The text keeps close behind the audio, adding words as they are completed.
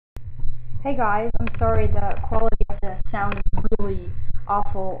Hey guys, I'm sorry the quality of the sound is really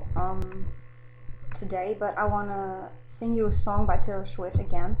awful today, but I wanna sing you a song by Taylor Swift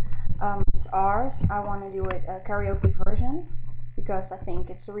again. It's ours. I wanna do it a karaoke version because I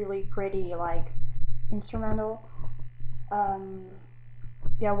think it's a really pretty instrumental.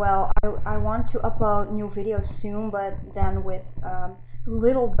 Yeah, well, I want to upload new videos soon, but then with a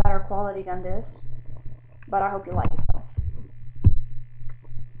little better quality than this. But I hope you like it though.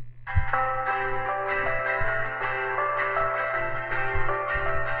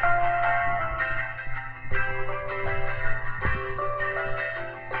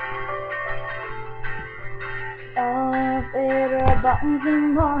 Elevator buttons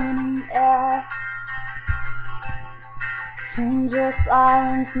in morning air. Stranger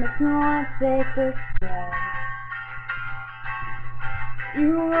silence makes me want to take a step.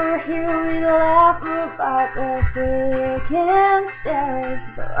 You were here, we laugh about the vacant stairs,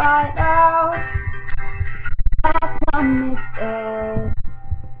 but right now, that's a mistake.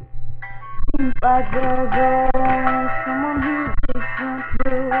 Seems like there's always someone who takes one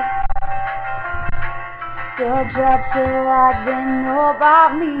through. Still judge it like they know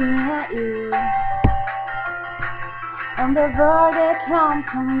about me and you. And the verdict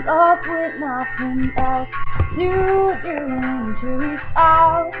comes up with nothing else to do and to reach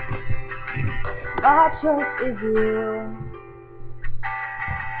out. My choice is you.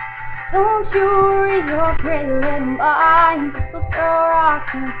 Don't you worry your pretty little mind. Look around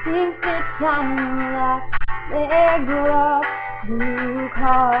and think that shining like big love blue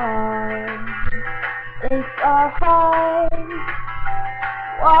cars. Stakes are high.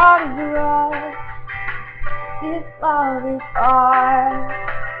 What is right? This love is ours.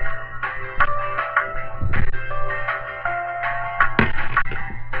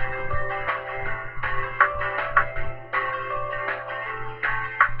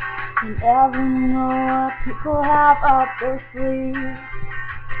 You never know what people have up their sleeves.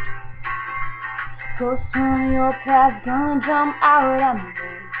 Ghosts from your past gonna jump out at me.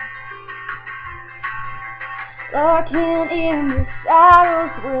 Lurking in the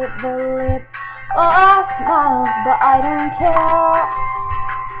shadows with the lip of smiles, but I don't care.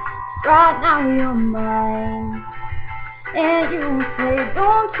 'Cause right now you're mine. And you say,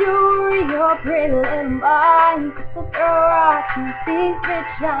 don't you worry your pretty little mind. People throw rocks and think they're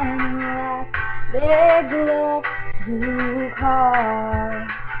shining like big love blue cars.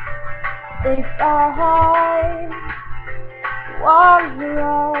 Stakes are high. Waters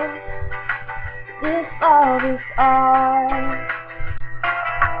rough. This love is ours.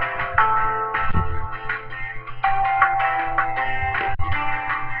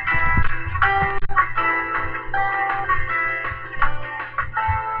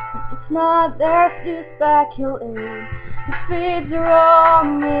 It's not theirs to speculate. The fade's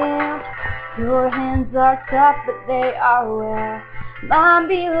wrong, man. Your hands are tough, but they are where mine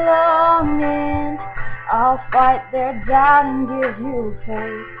belonging. I'll fight their doubt and give you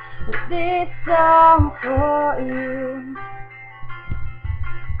faith with this song for you.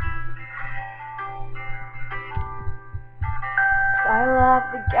 I love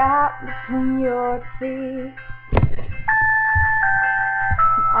the gap between your teeth.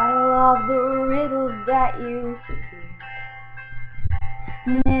 I love the riddles that you speak.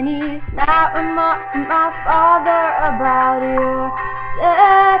 Many snap remarks from my father about your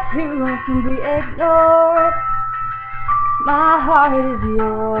tattoos can be ignored. My heart is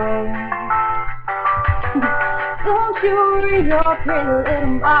yours. Don't you worry your pretty little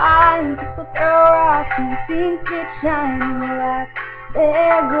mind. People throw rocks and think it's shining like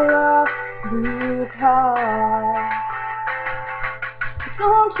big love blue cars.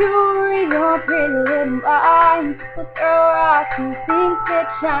 Don't you worry your pretty little mind. People throw rocks and think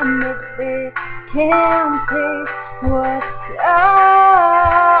it's shining, but they can't take what's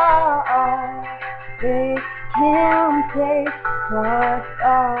ours. They can't take what's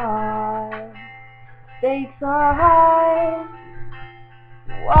ours. Stakes are high.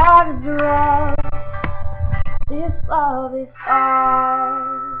 Waters rough. This love is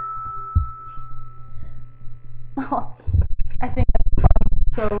ours. I think that's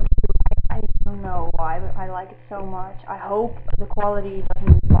so cute. I don't know why, but I like it so much. I hope the quality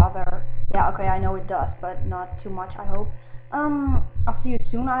doesn't bother. Yeah, okay, I know it does, but not too much, I hope. I'll see you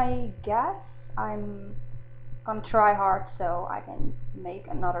soon, I guess. I'm gonna try hard so I can make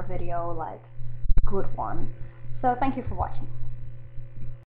another video, like, good one. So thank you for watching.